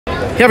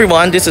Hey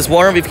everyone, this is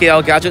Warren with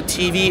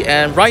KLGadgetTV,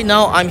 and right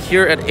now I'm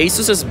here at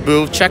ASUS's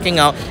booth checking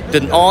out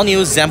the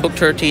all-new ZenBook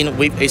 13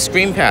 with a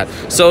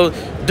ScreenPad. So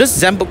this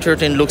ZenBook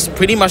 13 looks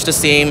pretty much the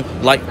same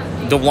like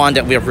the one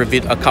that we have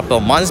reviewed a couple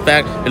of months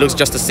back. It looks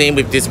just the same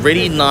with this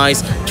really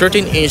nice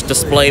 13-inch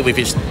display with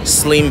its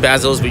slim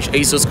bezels, which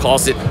ASUS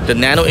calls it the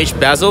nano-inch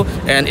bezel,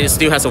 and it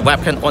still has a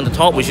webcam on the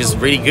top, which is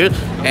really good,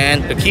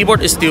 and the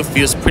keyboard still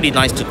feels pretty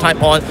nice to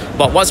type on.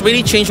 But what's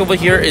really changed over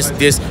here is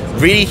this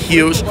really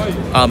huge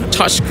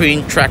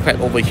touchscreen trackpad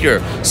over here.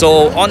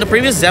 So on the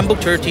previous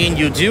ZenBook 13,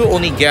 you do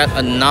only get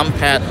a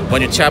numpad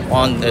when you tap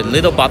on a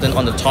little button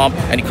on the top,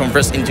 and it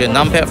converts into a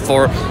numpad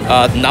for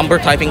number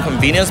typing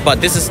convenience. But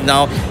this is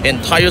now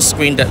an entire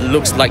screen that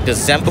looks like the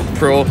ZenBook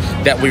Pro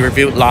that we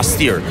reviewed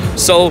last year.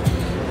 So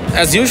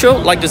as usual,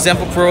 like the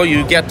ZenBook Pro,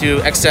 you get to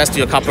access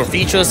to a couple of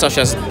features such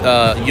as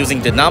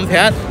using the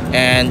numpad,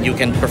 and you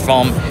can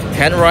perform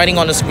handwriting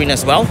on the screen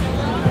as well.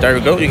 There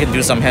we go, you can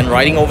do some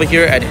handwriting over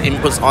here and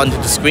inputs onto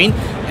the screen.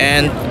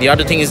 And the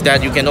other thing is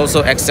that you can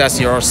also access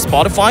your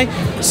Spotify.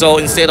 So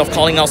instead of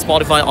calling out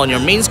Spotify on your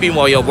main screen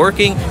while you're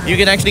working, you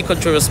can actually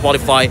control your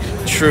Spotify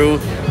through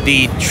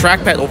the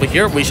trackpad over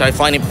here, which I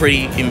find it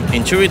pretty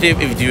intuitive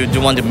if you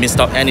don't want to miss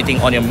out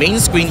anything on your main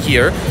screen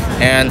here.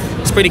 And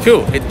it's pretty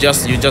cool. You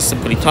just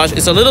simply touch.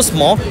 It's a little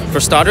small for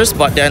starters,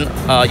 but then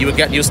you will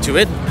get used to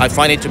it. I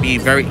find it to be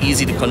very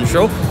easy to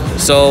control.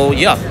 So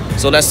yeah,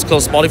 so let's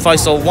close Spotify.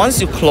 So once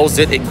you close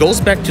it, it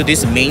goes back to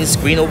this main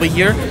screen over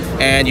here,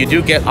 and you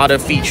do get other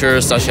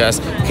features such as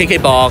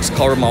KKBox,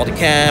 Color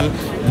Multicam,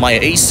 my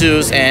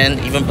ASUS, and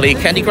even play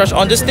Candy Crush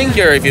on this thing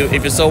here if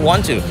you so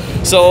want to.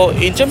 So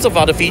in terms of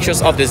other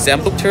features of the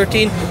ZenBook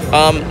 13,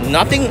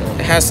 nothing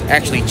has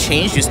actually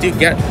changed. You still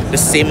get the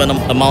same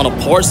amount of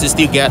ports. You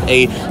still get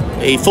a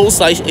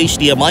full-size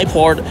HDMI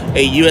port,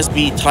 a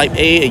USB Type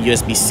A, a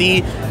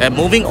USB-C, and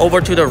moving over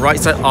to the right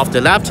side of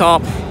the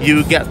laptop,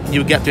 you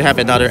get to have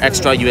another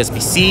extra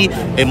USB-C,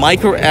 a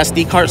micro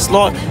SD card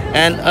slot,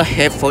 and a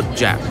headphone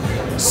jack.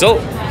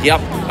 So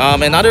yep,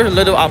 another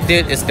little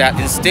update is that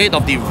instead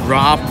of the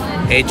rough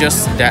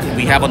edges that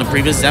we have on the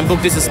previous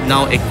ZenBook, this is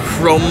now a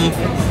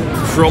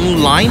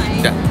chrome line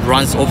that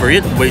runs over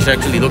it, which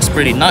actually looks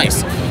pretty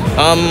nice.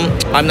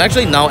 I'm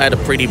actually now at a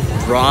pretty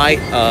bright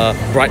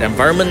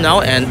environment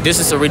now, and this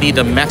is already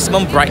the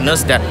maximum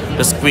brightness that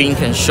the screen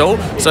can show.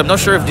 So I'm not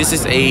sure if this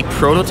is a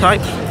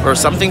prototype or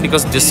something,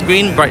 because the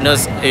screen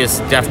brightness is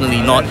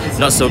definitely not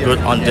so good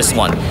on this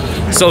one.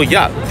 So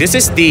yeah, this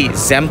is the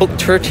ZenBook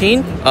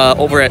 13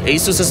 over at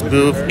ASUS's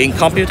booth in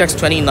Computex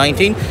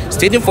 2019.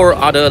 Stay tuned for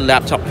other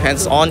laptop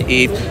hands-on.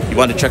 If you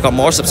want to check out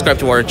more, subscribe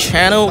to our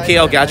channel,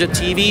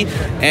 KLGadgetTV,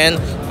 and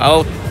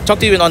I'll talk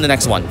to you on the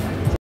next one.